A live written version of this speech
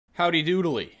Howdy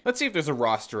doodly. Let's see if there's a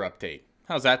roster update.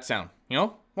 How's that sound? You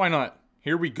know, why not?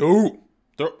 Here we go.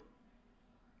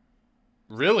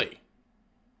 Really?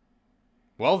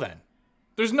 Well then.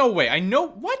 There's no way. I know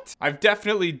what? I've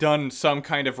definitely done some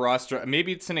kind of roster.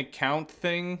 Maybe it's an account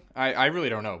thing. I really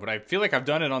don't know, but I feel like I've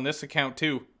done it on this account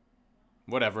too.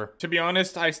 Whatever. To be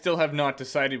honest, I still have not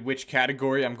decided which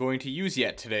category I'm going to use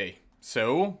yet today.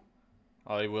 So,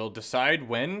 I will decide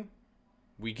when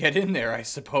we get in there, I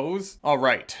suppose.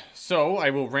 Alright, so I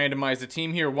will randomize the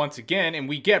team here once again, and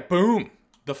we get, boom,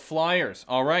 the Flyers.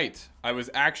 Alright, I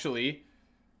was actually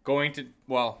going to,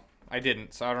 well, I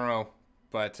didn't, so I don't know.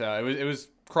 But it was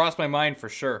crossed my mind for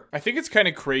sure. I think it's kind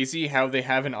of crazy how they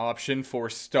have an option for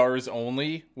stars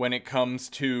only when it comes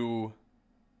to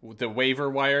the waiver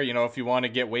wire. You know, if you want to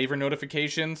get waiver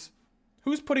notifications.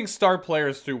 Who's putting star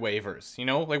players through waivers? You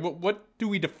know, like what do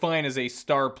we define as a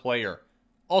star player?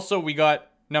 Also, we got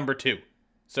number 2.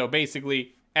 So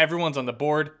basically, everyone's on the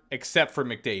board except for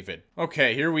McDavid.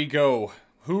 Okay, here we go.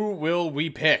 Who will we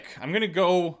pick? I'm gonna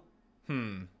go,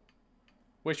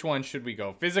 which one should we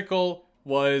go? Physical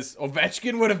was,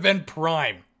 Ovechkin would have been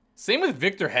prime. Same with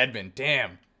Victor Hedman,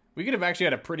 damn. We could have actually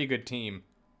had a pretty good team.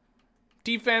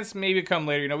 Defense maybe come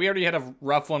later. You know, we already had a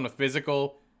rough one with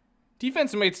physical.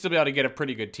 Defense might still be able to get a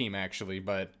pretty good team, actually,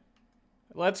 but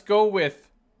let's go with,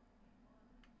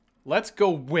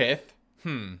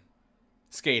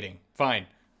 skating. Fine.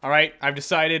 All right, I've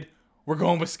decided we're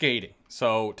going with skating.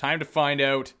 So, time to find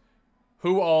out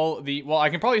who all the, well, I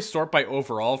can probably sort by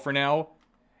overall for now,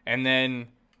 and then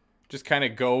just kind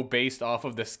of go based off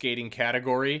of the skating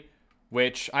category,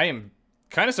 which I am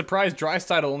kind of surprised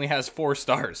Draisaitl only has 4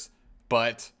 stars.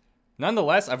 But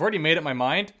nonetheless, I've already made up my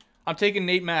mind. I'm taking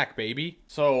Nate Mack, baby.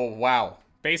 So, wow.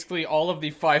 Basically, all of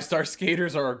the 5-star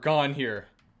skaters are gone here.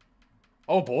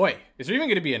 Oh boy. Is there even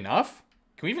going to be enough?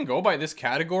 Can we even go by this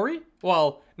category?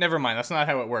 Well, never mind. That's not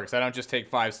how it works. I don't just take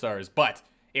 5 stars. But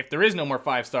if there is no more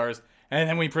 5 stars, and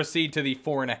then we proceed to the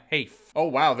 4.5. Oh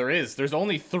wow, there is. There's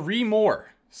only 3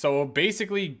 more. So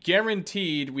basically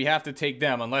guaranteed we have to take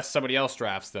them unless somebody else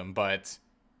drafts them. But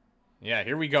yeah,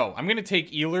 here we go. I'm going to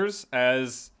take Ehlers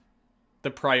as the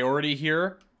priority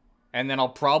here. And then I'll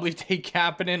probably take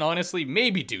Kapanen, honestly.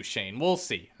 Maybe Duchesne. We'll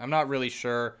see. I'm not really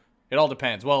sure. It all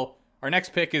depends. Well, our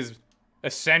next pick is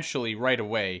essentially right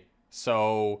away.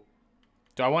 So,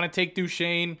 do I want to take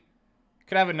Duchesne?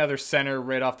 Could have another center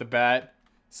right off the bat.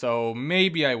 So,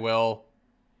 maybe I will.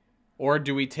 Or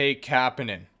do we take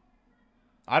Kapanen?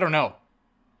 I don't know.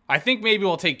 I think maybe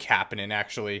we'll take Kapanen,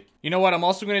 actually. You know what? I'm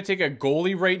also going to take a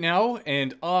goalie right now.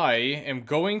 And I am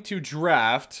going to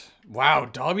draft... Wow,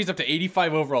 Dobby's up to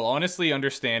 85 overall. Honestly,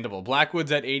 understandable.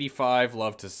 Blackwood's at 85.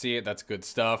 Love to see it. That's good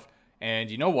stuff.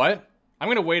 And you know what? I'm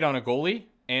going to wait on a goalie.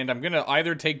 And I'm going to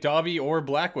either take Dobby or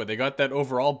Blackwood. They got that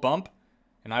overall bump.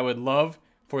 And I would love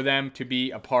for them to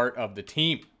be a part of the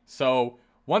team. So,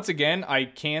 once again, I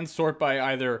can sort by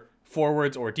either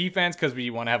forwards or defense because we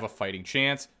want to have a fighting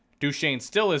chance. Duchesne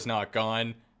still is not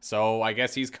gone. So, I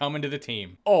guess he's coming to the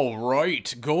team. All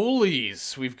right,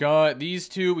 goalies. We've got these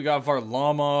two. We got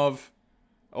Varlamov.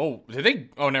 Oh, did they?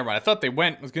 Oh, never mind. I thought they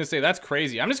went. I was going to say, that's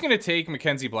crazy. I'm just going to take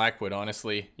Mackenzie Blackwood,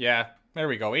 honestly. Yeah, there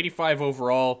we go. 85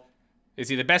 overall. Is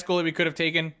he the best goalie we could have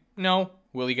taken? No.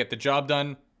 Will he get the job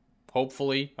done?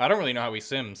 Hopefully. I don't really know how he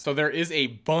sims. So, there is a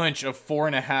bunch of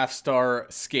 4.5-star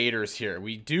skaters here.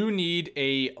 We do need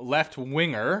a left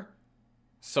winger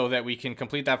so that we can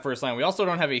complete that first line. We also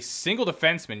don't have a single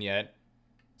defenseman yet.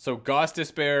 So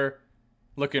Gostisbehere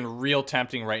looking real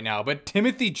tempting right now. But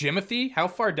Jimothy? How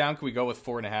far down can we go with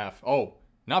 4.5? Oh,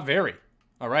 not very.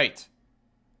 All right.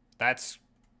 That's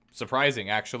surprising,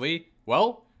 actually.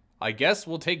 Well, I guess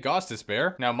we'll take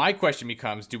Gostisbehere. Now, my question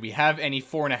becomes, do we have any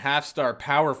 4.5-star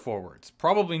power forwards?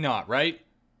 Probably not, right?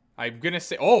 I'm going to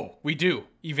say, oh, we do.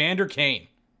 Evander Kane.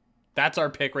 That's our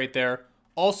pick right there.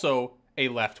 Also, a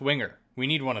left winger. We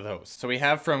need one of those. So we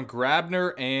have from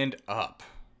Grabner and up.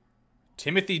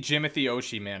 Jimothy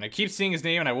Oshie, man. I keep seeing his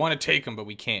name and I want to take him, but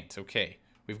we can't. Okay.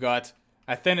 We've got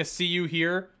Athanasiou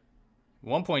here.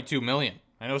 1.2 million.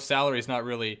 I know salary is not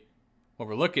really what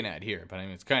we're looking at here, but I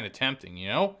mean, it's kind of tempting, you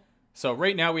know? So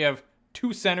right now we have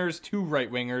 2 centers, 2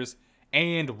 right wingers,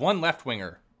 and 1 left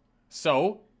winger.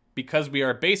 So, because we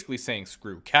are basically saying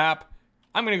screw cap,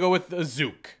 I'm going to go with the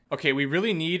Zook. Okay, we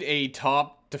really need a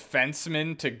top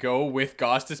defenseman to go with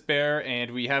Gostisbehere,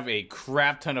 and we have a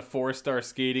crap ton of 4-star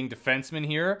skating defensemen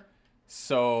here.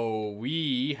 So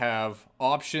we have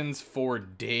options for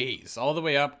days, all the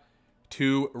way up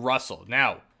to Russell.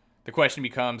 Now, the question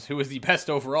becomes, who is the best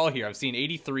overall here? I've seen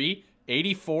 83,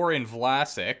 84 in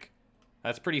Vlasic.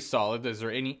 That's pretty solid. Is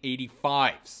there any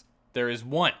 85s? There is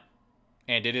one,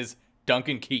 and it is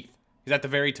Duncan Keith. He's at the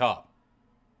very top.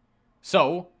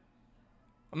 So,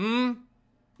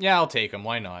 yeah, I'll take him.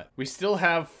 Why not? We still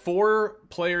have 4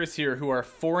 players here who are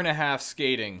 4.5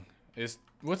 skating.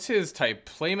 What's his type?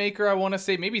 Playmaker, I want to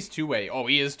say. Maybe he's two-way. Oh,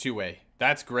 he is two-way.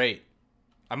 That's great.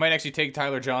 I might actually take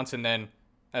Tyler Johnson then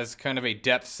as kind of a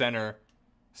depth center.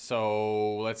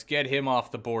 So let's get him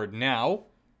off the board now.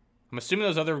 I'm assuming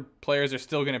those other players are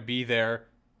still going to be there.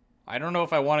 I don't know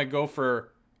if I want to go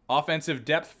for offensive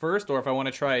depth first or if I want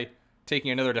to try taking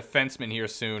another defenseman here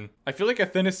soon. I feel like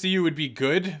Athanasiou would be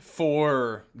good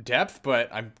for depth, but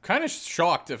I'm kind of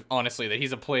shocked, honestly, that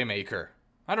he's a playmaker.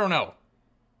 I don't know.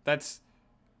 That's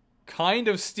kind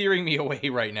of steering me away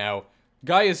right now.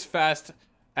 Guy is fast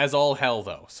as all hell,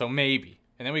 though, so maybe.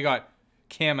 And then we got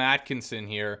Cam Atkinson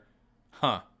here.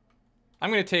 Huh. I'm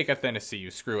going to take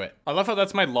Athanasiou. Screw it. I love how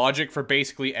that's my logic for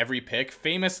basically every pick.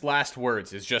 Famous last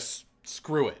words is just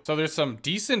screw it. So there's some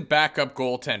decent backup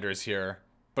goaltenders here.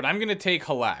 But I'm going to take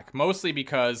Halak, mostly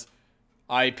because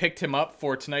I picked him up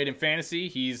for tonight in fantasy.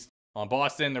 He's on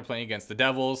Boston. They're playing against the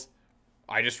Devils.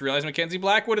 I just realized Mackenzie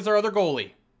Blackwood is our other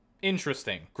goalie.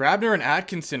 Interesting. Grabner and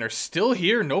Atkinson are still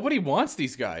here. Nobody wants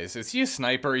these guys. Is he a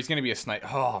sniper? He's going to be a sniper.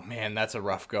 Oh, man, that's a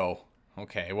rough go.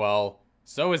 Okay, well,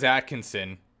 so is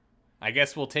Atkinson. I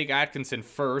guess we'll take Atkinson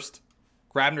first.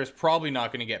 Grabner's probably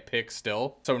not going to get picked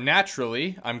still. So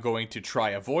naturally, I'm going to try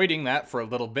avoiding that for a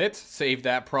little bit, save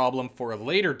that problem for a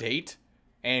later date,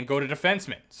 and go to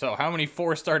defensemen. So how many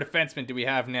 4-star defensemen do we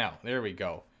have now? There we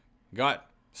go. Got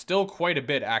still quite a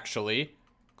bit, actually.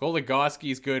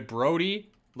 Goligoski's good. Brody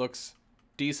looks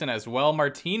decent as well.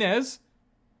 Martinez,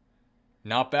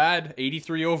 not bad.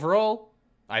 83 overall.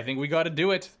 I think we got to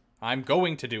do it. I'm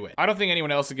going to do it. I don't think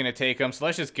anyone else is going to take him, so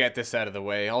let's just get this out of the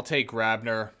way. I'll take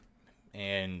Grabner.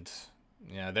 And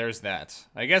yeah, there's that.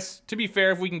 I guess, to be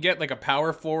fair, if we can get like a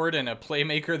power forward and a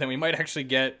playmaker, then we might actually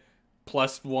get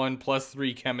 +1,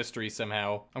 +3 chemistry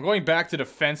somehow. I'm going back to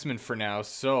defensemen for now.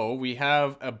 So we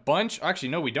have a bunch. Actually,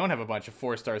 no, we don't have a bunch of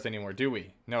 4-stars anymore, do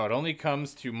we? No, it only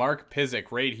comes to Mark Pysyk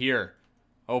right here.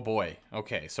 Oh boy.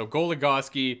 Okay, so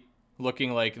Goligoski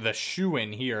looking like the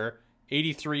shoo-in here.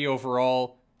 83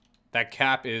 overall. That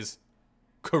cap is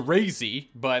crazy,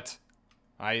 but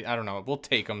I don't know. We'll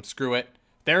take him. Screw it.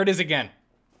 There it is again.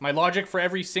 My logic for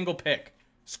every single pick.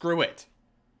 Screw it.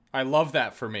 I love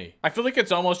that for me. I feel like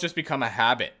it's almost just become a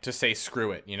habit to say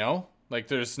screw it, you know? Like,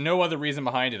 there's no other reason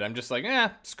behind it. I'm just like,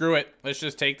 screw it. Let's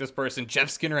just take this person. Jeff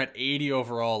Skinner at 80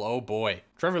 overall. Oh, boy.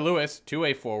 Trevor Lewis,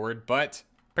 2-way forward, but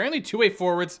apparently 2-way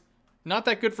forwards, not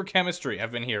that good for chemistry,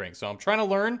 I've been hearing. So I'm trying to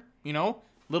learn, you know,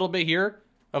 a little bit here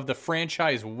of the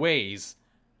franchise ways.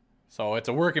 So it's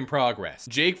a work in progress.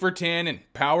 Jake Virtanen,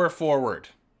 power forward.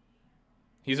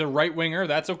 He's a right winger.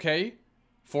 That's okay.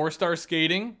 4-star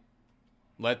skating.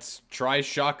 Let's try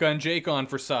Shotgun Jake on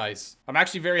for size. I'm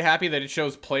actually very happy that it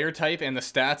shows player type and the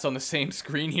stats on the same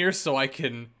screen here, so I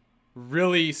can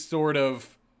really sort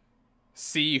of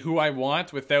see who I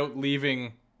want without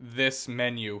leaving this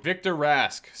menu. Victor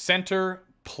Rask, center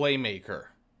playmaker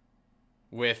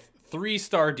with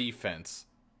 3-star defense.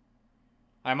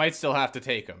 I might still have to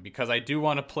take him because I do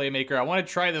want a playmaker. I want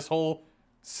to try this whole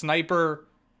sniper,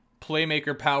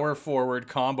 playmaker, power forward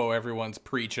combo everyone's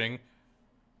preaching.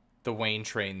 The Wayne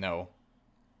train, though.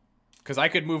 Because I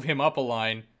could move him up a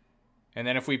line, and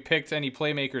then if we picked any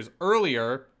playmakers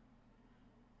earlier,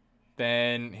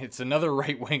 then it's another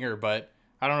right winger, but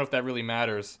I don't know if that really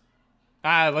matters.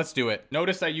 Let's do it.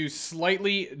 Notice I used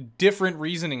slightly different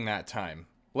reasoning that time.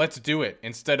 Let's do it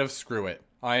instead of screw it.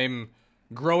 I'm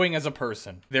growing as a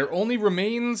person. There only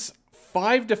remains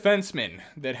 5 defensemen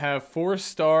that have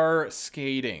 4-star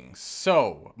skating.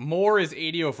 So, Moore is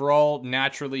 80 overall.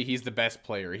 Naturally, he's the best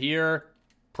player here.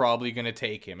 Probably going to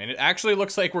take him. And it actually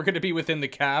looks like we're going to be within the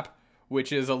cap,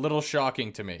 which is a little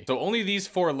shocking to me. So, only these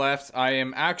 4 left. I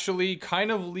am actually kind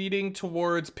of leading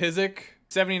towards Pysyk.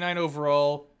 79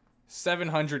 overall,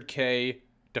 700k,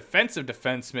 defensive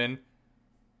defenseman.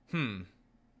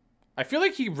 I feel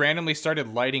like he randomly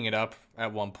started lighting it up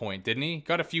at one point, didn't he?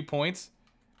 Got a few points.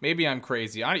 Maybe I'm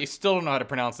crazy. I still don't know how to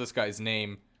pronounce this guy's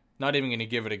name. Not even going to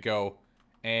give it a go.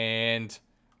 And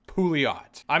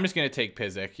Pouliot. I'm just going to take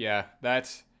Pysyk. Yeah,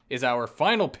 that is our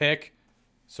final pick.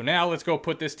 So now let's go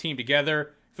put this team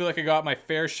together. I feel like I got my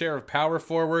fair share of power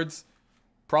forwards.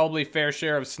 Probably fair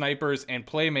share of snipers and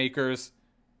playmakers.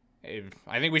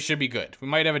 I think we should be good. We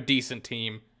might have a decent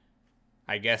team.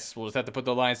 I guess we'll just have to put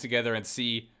the lines together and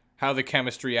see how the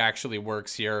chemistry actually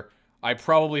works here. I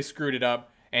probably screwed it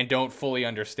up and don't fully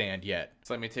understand yet.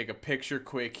 So let me take a picture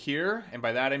quick here. And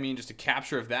by that I mean just a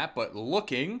capture of that, but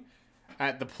looking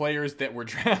at the players that were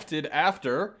drafted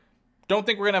after don't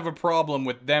think we're going to have a problem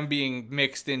with them being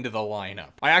mixed into the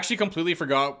lineup. I actually completely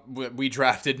forgot we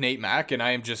drafted Nate Mack, and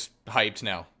I am just hyped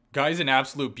now. Guy's an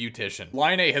absolute beautician.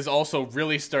 Line A has also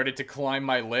really started to climb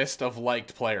my list of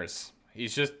liked players.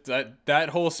 He's just, that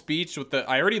whole speech with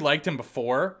I already liked him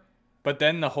before, but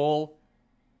then the whole,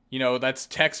 you know, that's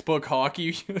textbook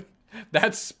hockey.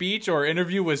 That speech or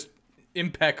interview was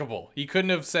impeccable. He couldn't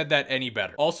have said that any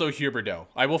better. Also, Huberdeau.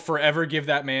 I will forever give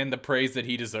that man the praise that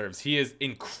he deserves. He is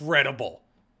incredible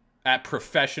at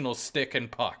professional stick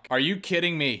and puck. Are you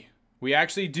kidding me? We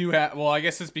actually do have... Well, I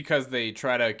guess it's because they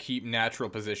try to keep natural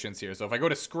positions here. So if I go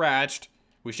to scratched,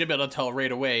 we should be able to tell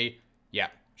right away. Yeah,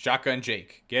 Shotgun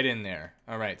Jake. Get in there.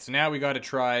 All right, so now we got to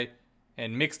try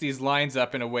and mix these lines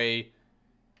up in a way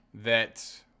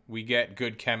that we get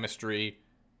good chemistry.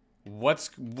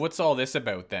 What's all this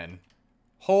about then?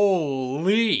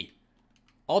 Holy!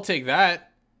 I'll take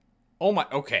that. Oh my,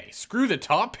 okay. Screw the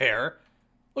top pair.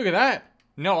 Look at that.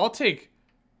 No, I'll take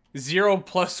 0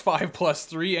 plus 5 plus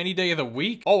 3 any day of the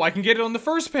week. Oh, I can get it on the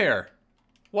first pair.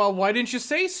 Well, why didn't you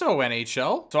say so,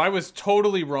 NHL? So I was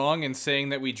totally wrong in saying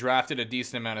that we drafted a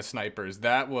decent amount of snipers.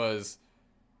 That was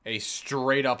a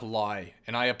straight up lie,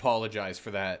 and I apologize for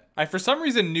that. I for some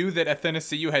reason knew that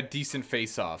Athanasiou had decent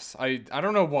face-offs. I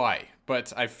don't know why,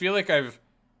 but I feel like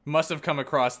must have come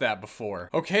across that before.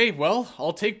 Okay, well,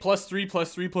 I'll take plus 3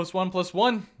 plus 3 plus 1 plus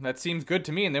 1. That seems good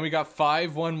to me. And then we got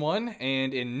 5, 1, 1.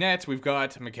 And in net, we've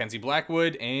got Mackenzie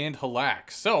Blackwood and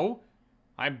Halak. So,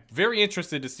 I'm very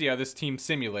interested to see how this team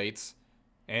simulates.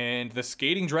 And the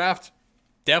skating draft,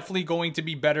 definitely going to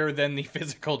be better than the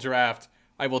physical draft.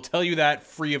 I will tell you that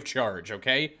free of charge,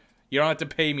 okay? You don't have to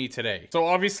pay me today. So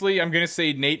obviously, I'm going to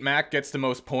say Nate Mack gets the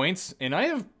most points. And I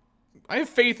have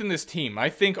faith in this team. I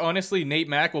think, honestly, Nate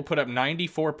Mack will put up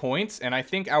 94 points, and I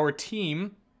think our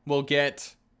team will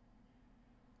get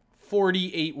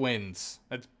 48 wins.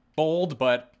 That's bold,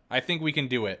 but I think we can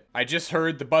do it. I just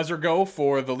heard the buzzer go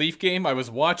for the Leaf game. I was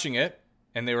watching it,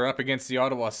 and they were up against the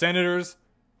Ottawa Senators.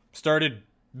 Started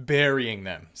burying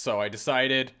them. So I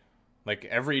decided, like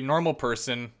every normal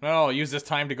person, well, I'll use this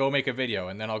time to go make a video,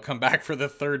 and then I'll come back for the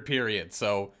third period.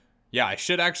 So, yeah, I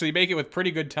should actually make it with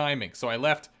pretty good timing. So I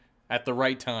left at the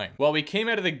right time. Well, we came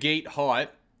out of the gate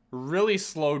hot, really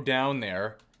slowed down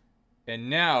there, and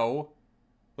now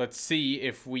let's see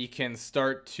if we can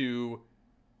start to...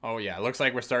 Oh yeah, it looks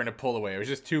like we're starting to pull away. It was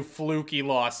just 2 fluky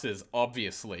losses,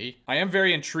 obviously. I am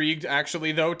very intrigued,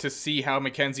 actually, though, to see how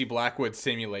Mackenzie Blackwood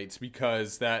simulates,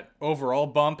 because that overall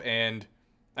bump, and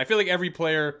I feel like every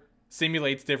player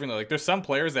simulates differently. Like, there's some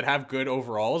players that have good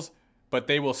overalls, but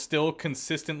they will still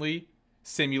consistently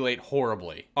simulate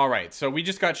horribly. Alright, so we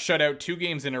just got shut out 2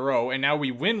 games in a row, and now we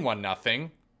win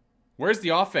 1-0. Where's the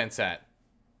offense at?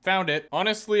 Found it.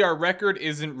 Honestly, our record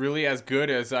isn't really as good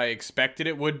as I expected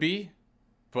it would be,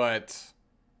 but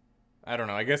I don't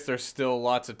know. I guess there's still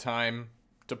lots of time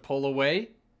to pull away,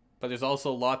 but there's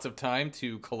also lots of time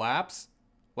to collapse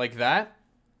like that.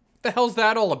 What the hell's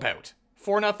that all about?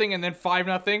 4-0 and then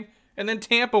 5-0, and then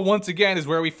Tampa once again is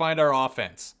where we find our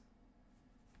offense.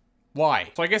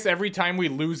 Why? So I guess every time we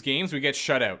lose games, we get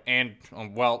shut out. And,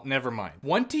 well, never mind.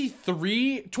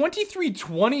 23,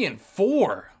 20, and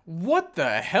 4. What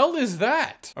the hell is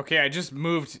that? Okay, I just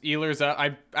moved Ehlers up.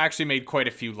 I actually made quite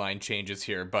a few line changes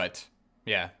here, but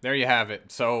yeah, there you have it.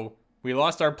 So we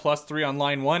lost our +3 on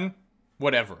line 1.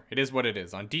 Whatever. It is what it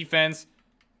is. On defense,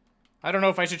 I don't know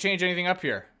if I should change anything up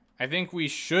here. I think we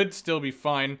should still be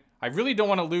fine. I really don't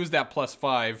want to lose that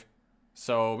 +5.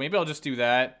 So maybe I'll just do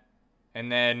that. And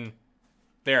then...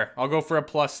 there, I'll go for a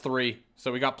 +3.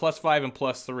 So we got +5 and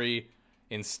 +3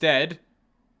 instead.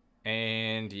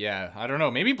 And yeah, I don't know.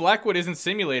 Maybe Blackwood isn't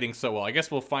simulating so well. I guess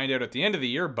we'll find out at the end of the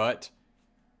year, but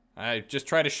I just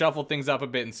try to shuffle things up a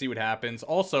bit and see what happens.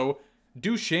 Also,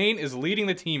 Duchesne is leading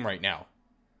the team right now.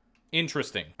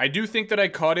 Interesting. I do think that I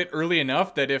caught it early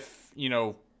enough that if, you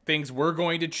know, things were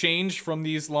going to change from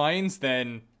these lines,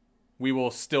 then we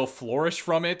will still flourish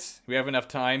from it. We have enough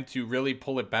time to really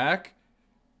pull it back.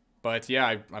 But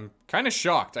yeah, I'm kind of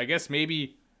shocked. I guess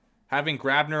maybe having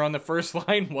Grabner on the first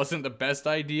line wasn't the best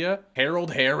idea.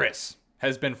 Harold Harris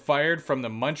has been fired from the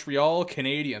Montreal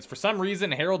Canadiens. For some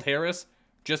reason, Harold Harris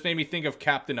just made me think of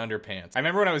Captain Underpants. I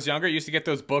remember when I was younger, I used to get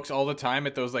those books all the time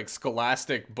at those like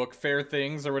Scholastic book fair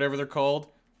things or whatever they're called.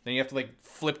 Then you have to like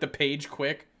flip the page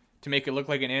quick to make it look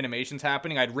like an animation's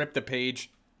happening. I'd rip the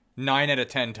page 9 out of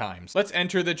 10 times. Let's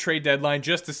enter the trade deadline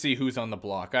just to see who's on the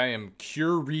block. I am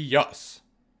curious.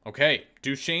 Okay,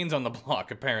 Duchesne's on the block,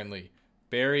 apparently.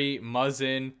 Barry,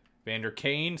 Muzzin, Vander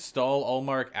Kane, Stahl,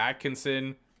 Ullmark,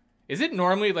 Atkinson. Is it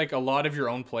normally, like, a lot of your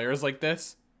own players like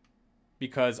this?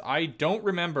 Because I don't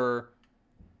remember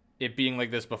it being like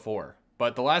this before.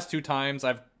 but the last 2 times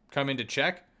I've come in to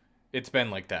check, it's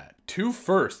been like that. 2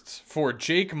 firsts for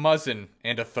Jake Muzzin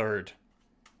and a third.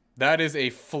 That is a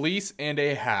fleece and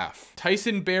a half.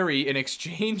 Tyson Barrie in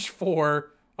exchange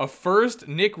for a first,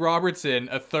 Nick Robertson,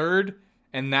 a third,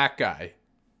 and that guy.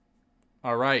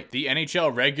 All right, the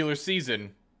NHL regular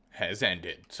season has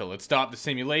ended. So let's stop the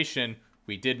simulation.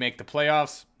 We did make the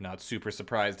playoffs. Not super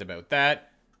surprised about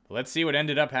that. But let's see what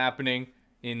ended up happening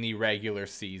in the regular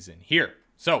season here.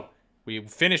 So we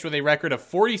finished with a record of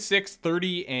 46,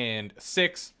 30, and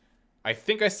 6. I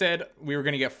think I said we were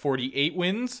going to get 48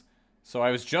 wins. So I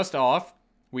was just off.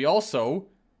 We also...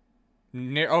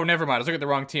 oh, never mind. I was looking at the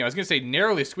wrong team. I was going to say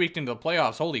narrowly squeaked into the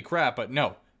playoffs. Holy crap, but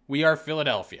no. We are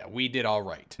Philadelphia. We did all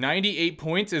right. 98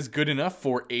 points is good enough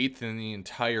for 8th in the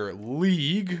entire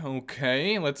league.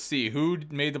 Okay, let's see. Who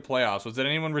made the playoffs? Was it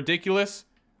anyone ridiculous?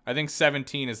 I think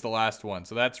 17 is the last one,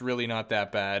 so that's really not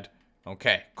that bad.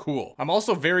 Okay, cool. I'm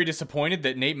also very disappointed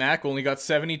that Nate Mack only got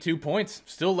 72 points.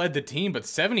 Still led the team, but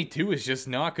 72 is just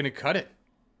not going to cut it.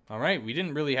 All right, we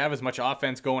didn't really have as much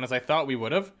offense going as I thought we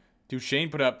would have. Duchesne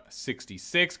put up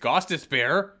 66.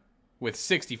 Gostisbehere with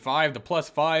 65. The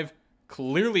 +5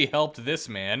 clearly helped this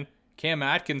man. Cam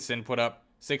Atkinson put up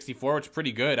 64, which is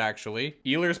pretty good, actually.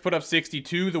 Ehlers put up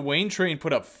 62. The Wayne train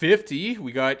put up 50.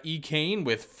 We got E. Kane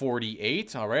with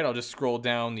 48. All right, I'll just scroll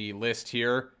down the list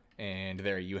here, and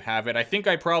there you have it. I think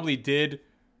I probably did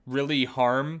really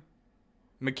harm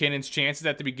McKinnon's chances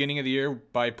at the beginning of the year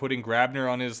by putting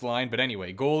Grabner on his line. But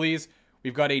anyway, goalies,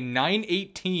 we've got a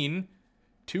 918,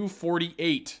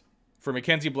 248 for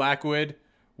Mackenzie Blackwood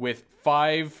with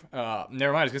 5,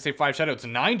 never mind, I was going to say 5 shutouts,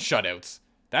 9 shutouts.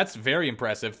 That's very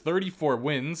impressive. 34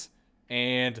 wins.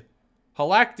 And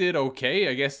Halak did okay.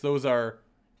 I guess those are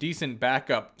decent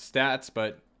backup stats,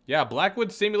 but yeah,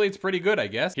 Blackwood simulates pretty good, I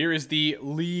guess. Here is the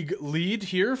league lead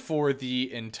here for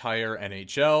the entire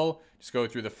NHL. Just go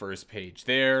through the first page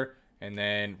there, and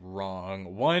then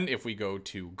wrong one. If we go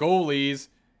to goalies,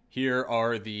 here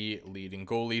are the leading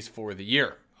goalies for the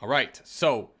year. All right,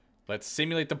 so let's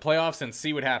simulate the playoffs and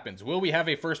see what happens. Will we have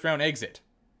a first-round exit?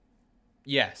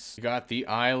 Yes. We got the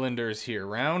Islanders here.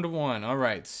 Round 1. All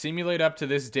right, simulate up to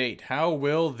this date. How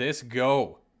will this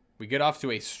go? We get off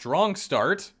to a strong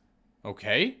start.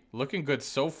 Okay, looking good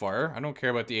so far. I don't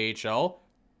care about the AHL.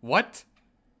 What?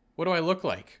 What do I look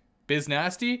like? Biz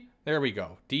Nasty? There we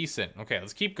go. Decent. Okay,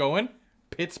 let's keep going.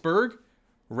 Pittsburgh.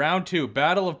 Round 2.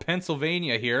 Battle of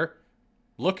Pennsylvania here.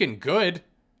 Looking good.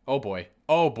 Oh boy.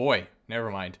 Oh boy.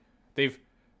 Never mind. They've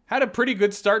had a pretty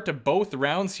good start to both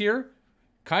rounds here.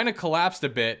 Kind of collapsed a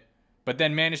bit, but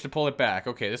then managed to pull it back.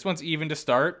 Okay, this one's even to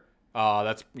start.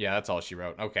 That's all she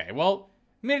wrote. Okay, well,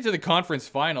 made it to the conference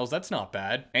finals. That's not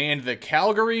bad. And the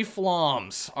Calgary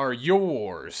Flames are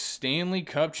your Stanley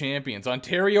Cup champions.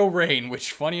 Ontario Reign,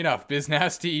 which, funny enough, Biz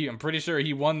Nasty, I'm pretty sure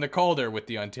he won the Calder with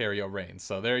the Ontario Reign.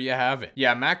 So there you have it.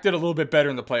 Yeah, Mac did a little bit better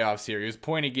in the playoffs here. He was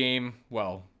point a game.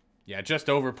 Well, yeah, just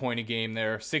over point a game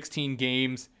there. 16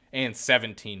 games and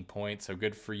 17 points. So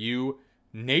good for you,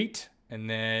 Nate. And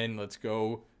then let's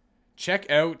go check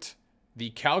out the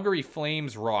Calgary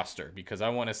Flames roster because I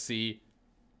want to see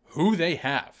who they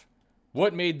have.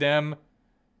 What made them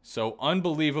so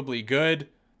unbelievably good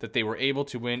that they were able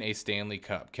to win a Stanley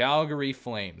Cup? Calgary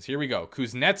Flames. Here we go.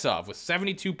 Kuznetsov with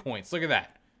 72 points. Look at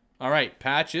that. All right.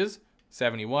 Patches,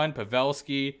 71.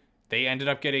 Pavelski. They ended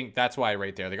up getting... That's why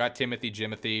right there. They got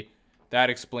Jimothy. That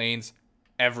explains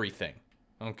everything.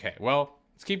 Okay. Well,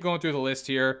 let's keep going through the list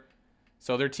here.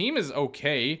 So their team is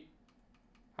okay.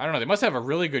 I don't know. They must have a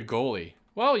really good goalie.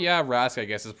 Well, yeah, Rask, I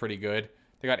guess, is pretty good.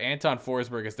 They got Anton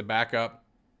Forsberg as the backup.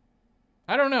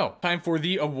 I don't know. Time for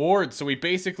the awards. So we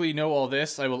basically know all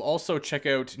this. I will also check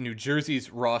out New Jersey's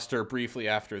roster briefly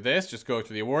after this. Just go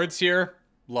through the awards here.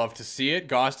 Love to see it.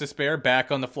 Gostisbehere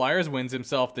back on the Flyers. Wins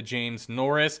himself the James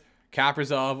Norris.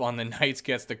 Kaprizov on the Knights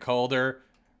gets the Calder.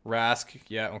 Rask.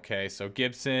 Yeah, okay. So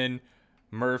Gibson,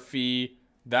 Murphy.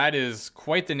 That is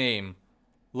quite the name.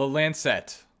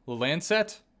 Lancet?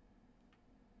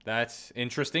 That's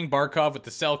interesting. Barkov with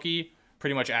the Selke.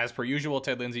 Pretty much as per usual.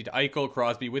 Ted Lindsay to Eichel.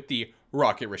 Crosby with the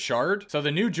Rocket Richard. So the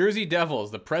New Jersey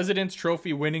Devils, the President's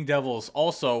Trophy winning Devils,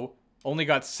 also only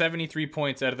got 73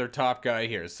 points out of their top guy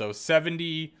here. So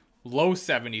 70, low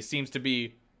 70 seems to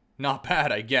be not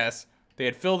bad, I guess. They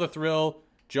had Phil the Thrill,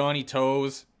 Johnny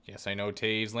Toes. Yes, I know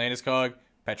Taves, Landeskog,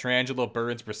 Petrangelo,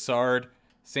 Burns, Brassard,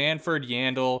 Sanford,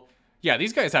 Yandel. Yeah,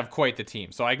 these guys have quite the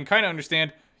team. So I can kind of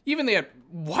understand. Even they had...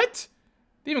 What?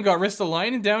 They even got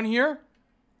Ristolainen down here?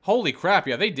 Holy crap.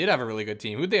 Yeah, they did have a really good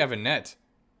team. Who'd they have in net?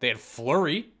 They had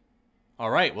Fleury. All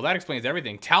right. Well, that explains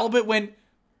everything. Talbot went...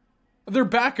 Their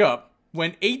backup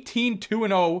went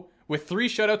 18-2-0 with 3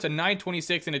 shutouts, a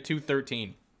 926, and a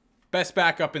 213. Best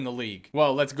backup in the league.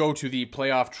 Well, let's go to the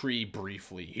playoff tree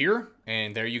briefly here.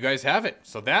 And there you guys have it.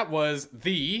 So that was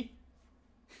the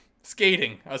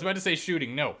skating. I was about to say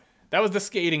shooting. No, that was the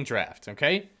skating draft,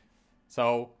 okay?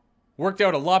 So worked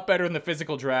out a lot better than the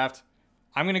physical draft.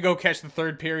 I'm going to go catch the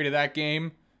 3rd period of that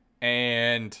game.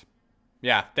 And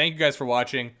yeah, thank you guys for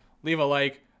watching. Leave a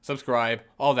like, subscribe,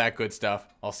 all that good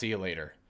stuff. I'll see you later.